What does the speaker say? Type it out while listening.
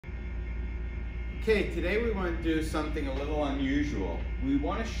Okay, today we want to do something a little unusual. We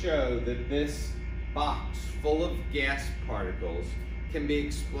want to show that this box full of gas particles can be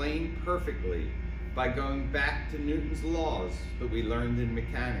explained perfectly by going back to Newton's laws that we learned in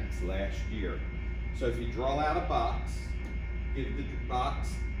mechanics last year. So if you draw out a box, give the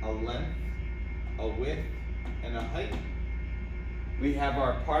box a length, a width, and a height. We have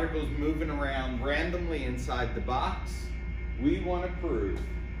our particles moving around randomly inside the box. We want to prove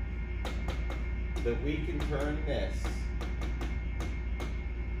that we can turn this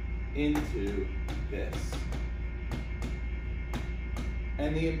into this.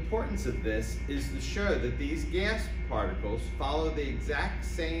 And the importance of this is to show that these gas particles follow the exact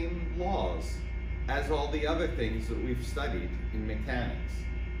same laws as all the other things that we've studied in mechanics.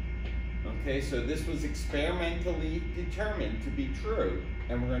 Okay, so this was experimentally determined to be true,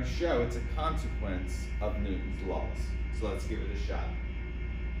 and we're going to show it's a consequence of Newton's laws. So let's give it a shot.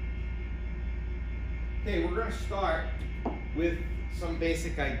 Okay, we're going to start with some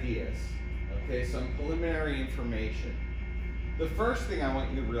basic ideas, okay, some preliminary information. The first thing I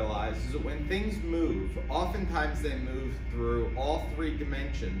want you to realize is that when things move, oftentimes they move through all three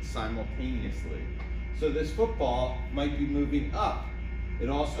dimensions simultaneously. So this football might be moving up, it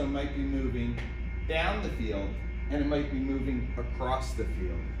also might be moving down the field, and it might be moving across the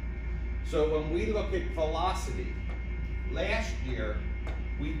field. So when we look at velocity, last year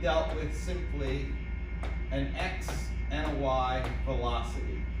we dealt with simply an x and a y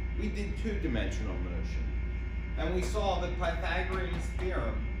velocity. We did two-dimensional motion. And we saw that Pythagorean's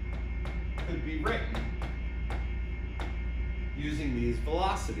theorem could be written using these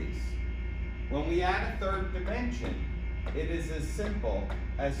velocities. When we add a third dimension, it is as simple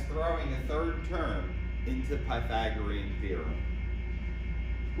as throwing a third term into Pythagorean theorem.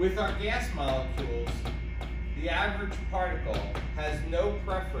 With our gas molecules, the average particle has no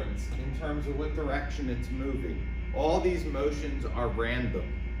preference in terms of what direction it's moving. All these motions are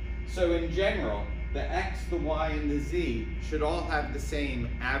random. So in general, the x, the y, and the z should all have the same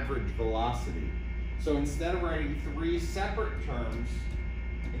average velocity. So instead of writing three separate terms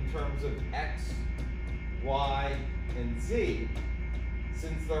in terms of x, y, and z,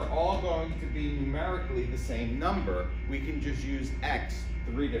 since they're all going to be numerically the same number, we can just use x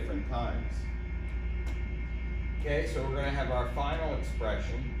 3 different times. Okay, so we're going to have our final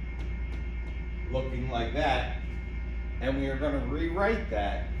expression looking like that, and we are going to rewrite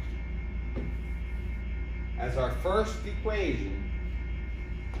that as our first equation.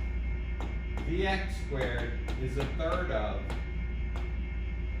 Vx squared is a third of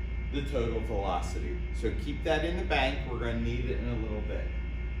the total velocity. So keep that in the bank, we're going to need it in a little bit.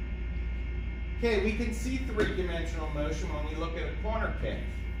 Okay, we can see three-dimensional motion when we look at a corner kick.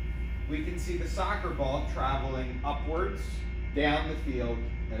 We can see the soccer ball traveling upwards, down the field,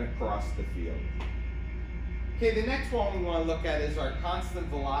 and across the field. Okay, the next one we want to look at is our constant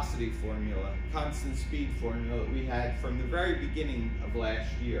velocity formula, constant speed formula that we had from the very beginning of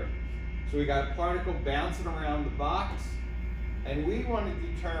last year. So we got a particle bouncing around the box, and we want to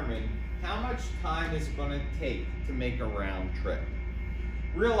determine how much time is it going to take to make a round trip.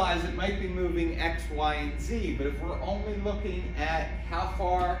 Realize it might be moving x, y, and z, but if we're only looking at how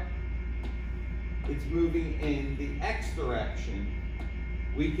far it's moving in the x direction,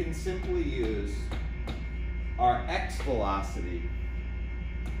 we can simply use our x velocity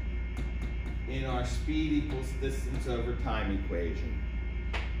in our speed equals distance over time equation.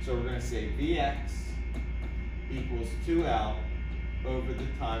 So we're going to say Vx equals 2L over the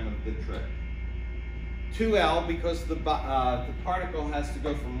time of the trip. 2L because the particle has to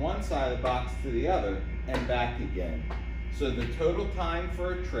go from one side of the box to the other and back again. So the total time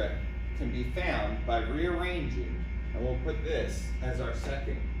for a trip can be found by rearranging, and we'll put this as our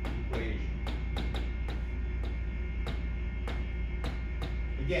second equation.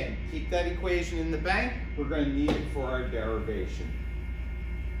 Again, keep that equation in the bank. We're going to need it for our derivation.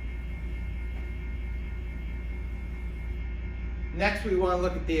 Next, we want to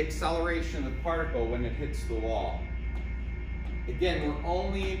look at the acceleration of the particle when it hits the wall. Again, we're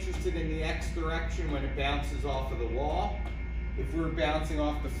only interested in the x direction when it bounces off of the wall. If we're bouncing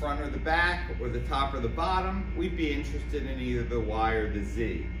off the front or the back, or the top or the bottom, we'd be interested in either the y or the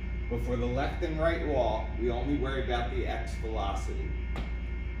z. But for the left and right wall, we only worry about the x velocity.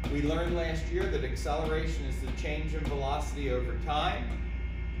 We learned last year that acceleration is the change in velocity over time.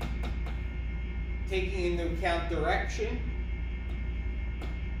 Taking into account direction,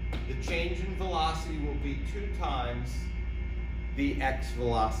 the change in velocity will be 2 times the x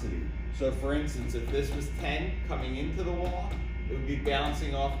velocity. So for instance, if this was 10 coming into the wall, it would be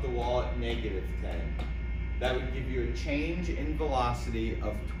bouncing off the wall at -10. That would give you a change in velocity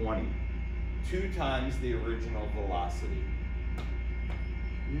of 20. 2 times the original velocity.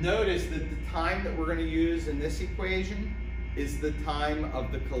 Notice that the time that we're going to use in this equation is the time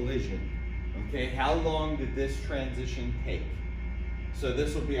of the collision. Okay, how long did this transition take? So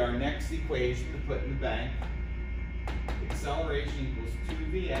this will be our next equation to put in the bank. Acceleration equals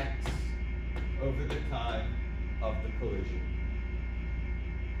 2Vx over the time of the collision.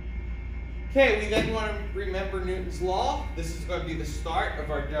 Okay, we then want to remember Newton's law. This is going to be the start of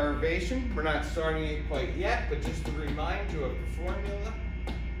our derivation. We're not starting it quite yet, but just to remind you of the formula.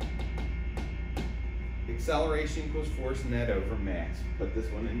 Acceleration equals force net over mass. Put this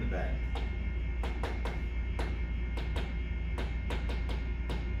one in the bank.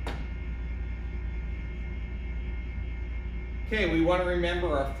 Okay, we want to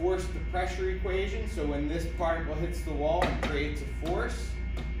remember our force to pressure equation. So when this particle hits the wall and creates a force,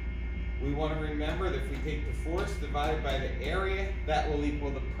 we want to remember that if we take the force divided by the area, that will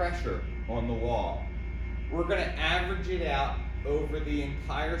equal the pressure on the wall. We're going to average it out over the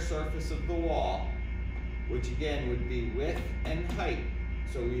entire surface of the wall, which again would be width and height.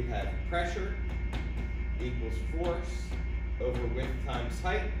 So we have pressure equals force over width times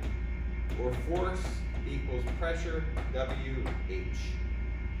height, or force equals pressure WH.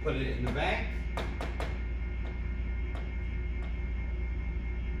 Put it in the bank.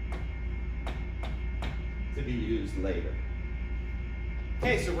 To be used later.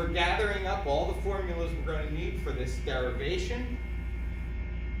 Okay, so we're gathering up all the formulas we're going to need for this derivation.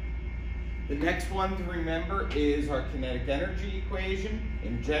 The next one to remember is our kinetic energy equation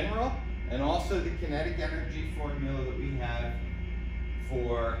in general, and also the kinetic energy formula that we have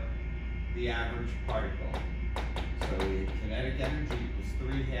for the average particle. So we have kinetic energy equals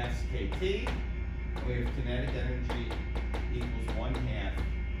 3/2 kT, and we have kinetic energy equals 1/2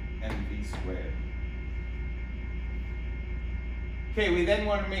 mv squared. Okay, we then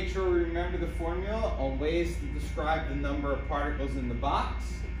want to make sure we remember the formula on ways to describe the number of particles in the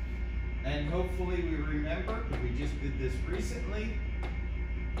box. And hopefully we remember, because we just did this recently,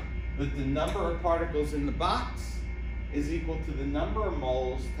 that the number of particles in the box is equal to the number of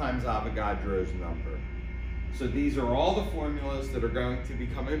moles times Avogadro's number. So these are all the formulas that are going to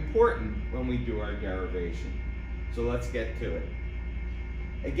become important when we do our derivation. So let's get to it.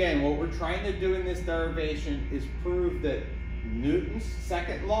 Again, what we're trying to do in this derivation is prove that Newton's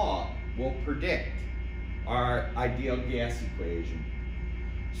second law will predict our ideal gas equation.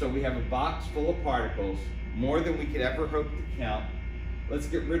 So we have a box full of particles, more than we could ever hope to count. Let's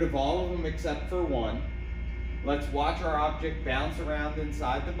get rid of all of them except for one. Let's watch our object bounce around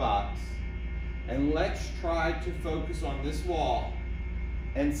inside the box, and let's try to focus on this wall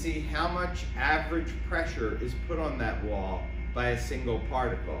and see how much average pressure is put on that wall by a single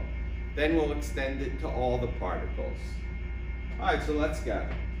particle. Then we'll extend it to all the particles. All right, so let's go.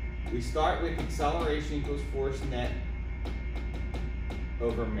 We start with acceleration equals force net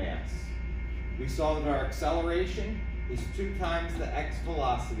over mass. We saw that our acceleration is 2 times the x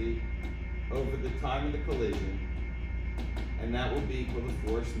velocity over the time of the collision, and that will be equal to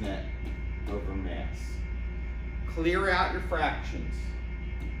force net over mass. Clear out your fractions.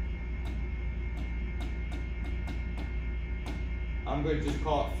 I'm going to just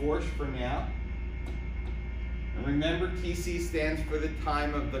call it force for now. And remember, TC stands for the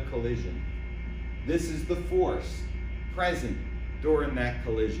time of the collision. This is the force present during that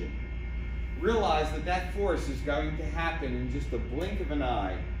collision. Realize that that force is going to happen in just a blink of an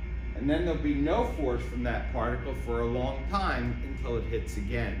eye, and then there'll be no force from that particle for a long time until it hits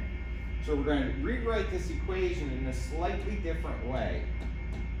again. So we're going to rewrite this equation in a slightly different way.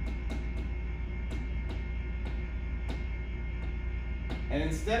 And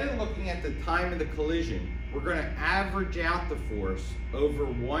instead of looking at the time of the collision, we're going to average out the force over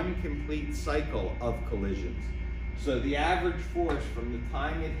one complete cycle of collisions. So the average force from the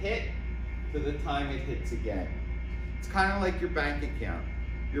time it hit to the time it hits again. It's kind of like your bank account.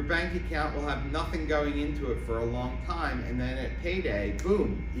 Your bank account will have nothing going into it for a long time, and then at payday,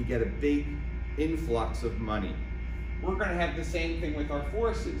 boom, you get a big influx of money. We're going to have the same thing with our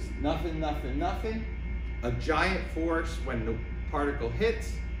forces. Nothing, nothing, nothing. A giant force when the particle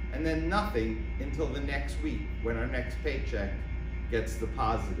hits, and then nothing until the next week when our next paycheck gets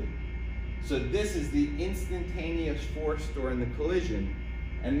deposited. So this is the instantaneous force during the collision,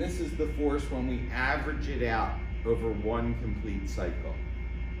 and this is the force when we average it out over one complete cycle.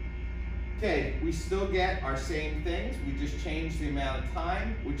 Okay, we still get our same things. We just change the amount of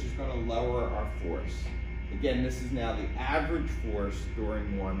time, which is going to lower our force. Again, this is now the average force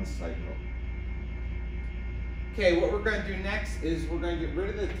during one cycle. Okay, what we're going to do next is we're going to get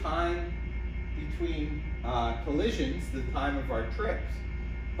rid of the time between collisions, the time of our trips,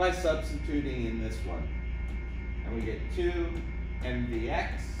 by substituting in this one. And we get 2 mvx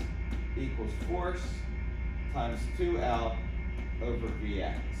equals force times 2L over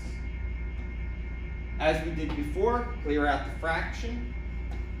Vx. As we did before, clear out the fraction.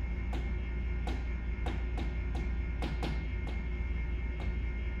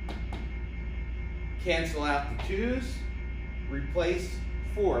 Cancel out the 2's, replace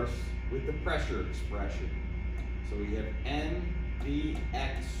force with the pressure expression. So we have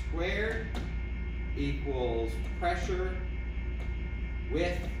mvx squared equals pressure,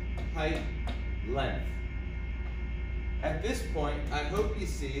 width, height, length. At this point, I hope you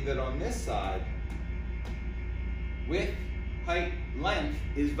see that on this side, width, height, length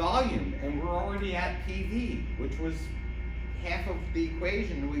is volume, and we're already at PV, which was half of the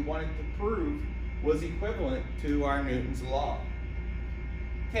equation we wanted to prove was equivalent to our Newton's law.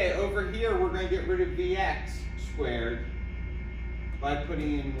 Okay, over here we're going to get rid of Vx squared by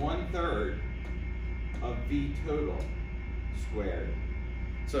putting in 1/3 of V total squared.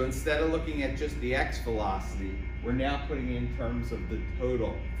 So instead of looking at just the x velocity, we're now putting in terms of the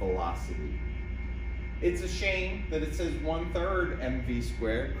total velocity. It's a shame that it says 1/3 mv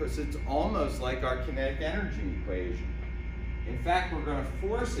squared because it's almost like our kinetic energy equation. In fact, we're going to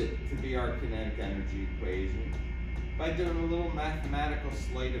force it to be our kinetic energy equation by doing a little mathematical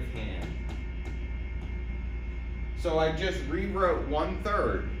sleight of hand. So I just rewrote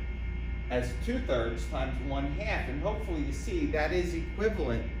 1/3 as 2/3 times 1/2, and hopefully you see that is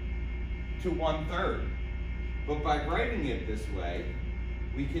equivalent to 1/3. But by writing it this way,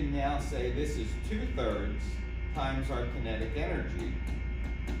 we can now say this is 2/3 times our kinetic energy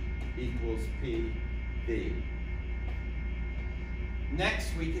equals PV.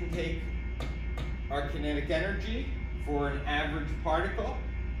 Next, we can take our kinetic energy for an average particle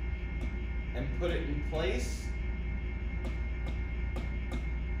and put it in place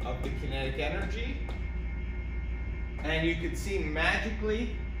of the kinetic energy. And you can see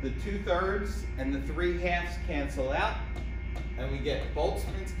magically the 2/3 and the 3/2 cancel out, and we get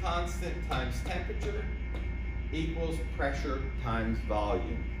Boltzmann's constant times temperature equals pressure times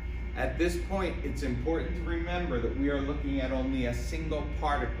volume. At this point, it's important to remember that we are looking at only a single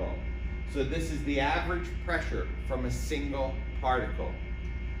particle. So this is the average pressure from a single particle.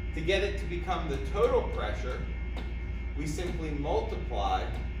 To get it to become the total pressure, we simply multiply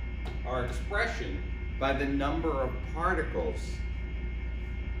our expression by the number of particles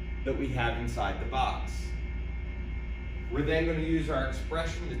that we have inside the box. We're then going to use our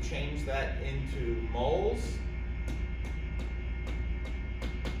expression to change that into moles.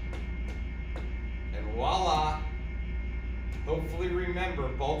 And voila! Hopefully remember,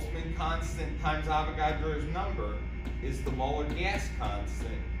 Boltzmann constant times Avogadro's number is the molar gas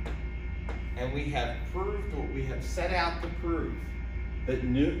constant. And we have proved what we have set out to prove, that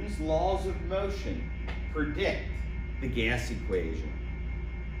Newton's laws of motion predict the gas equation.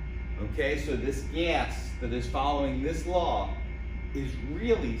 Okay, so this gas that is following this law is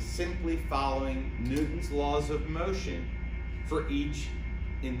really simply following Newton's laws of motion for each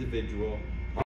individual